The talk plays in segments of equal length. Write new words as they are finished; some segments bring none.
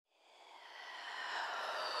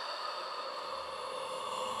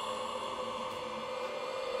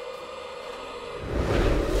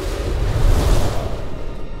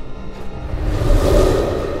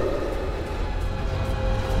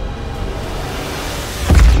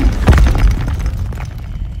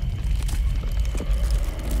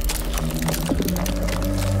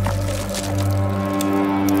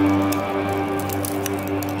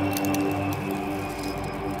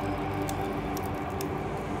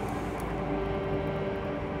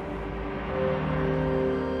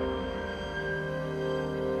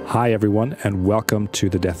Hi everyone and welcome to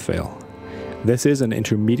the Deathveil. This is an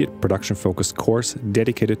intermediate production-focused course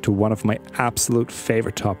dedicated to one of my absolute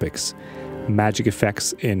favorite topics, magic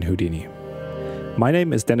effects in Houdini. My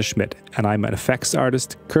name is Dennis Schmidt and I'm an effects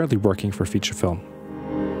artist currently working for feature film.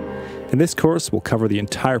 In this course, we'll cover the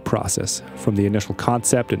entire process, from the initial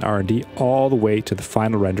concept and R&D all the way to the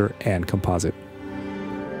final render and composite.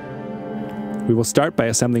 We will start by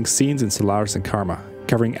assembling scenes in Solaris and Karma,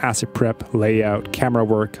 covering asset prep, layout, camera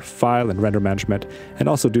work, file and render management, and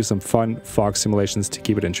also do some fun fog simulations to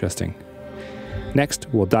keep it interesting. Next,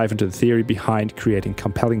 we'll dive into the theory behind creating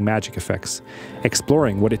compelling magic effects,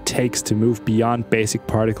 exploring what it takes to move beyond basic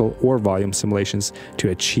particle or volume simulations to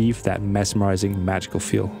achieve that mesmerizing magical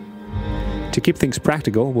feel. To keep things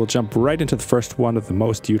practical, we'll jump right into the first one of the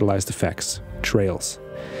most utilized effects, trails.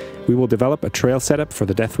 We will develop a trail setup for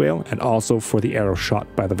the Deathveil and also for the arrow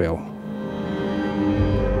shot by the veil.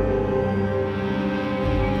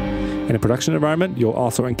 In a production environment, you'll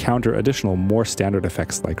also encounter additional more standard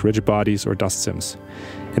effects like rigid bodies or dust sims.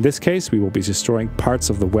 In this case, we will be destroying parts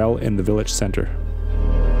of the well in the village center.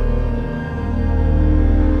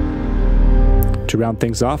 To round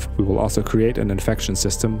things off, we will also create an infection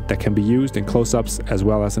system that can be used in close-ups as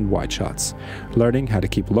well as in wide shots, learning how to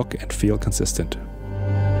keep look and feel consistent.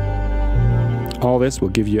 All this will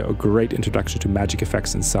give you a great introduction to magic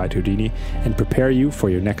effects inside Houdini and prepare you for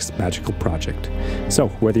your next magical project. So,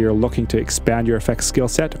 whether you're looking to expand your effects skill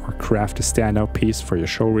set or craft a standout piece for your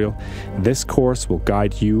showreel, this course will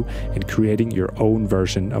guide you in creating your own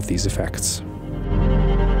version of these effects.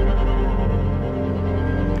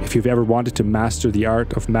 If you've ever wanted to master the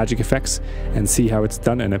art of magic effects and see how it's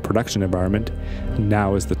done in a production environment,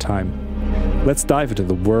 now is the time. Let's dive into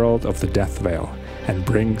the world of the Deathveil and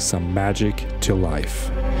bring some magic to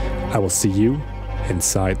life. I will see you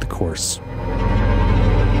inside the course.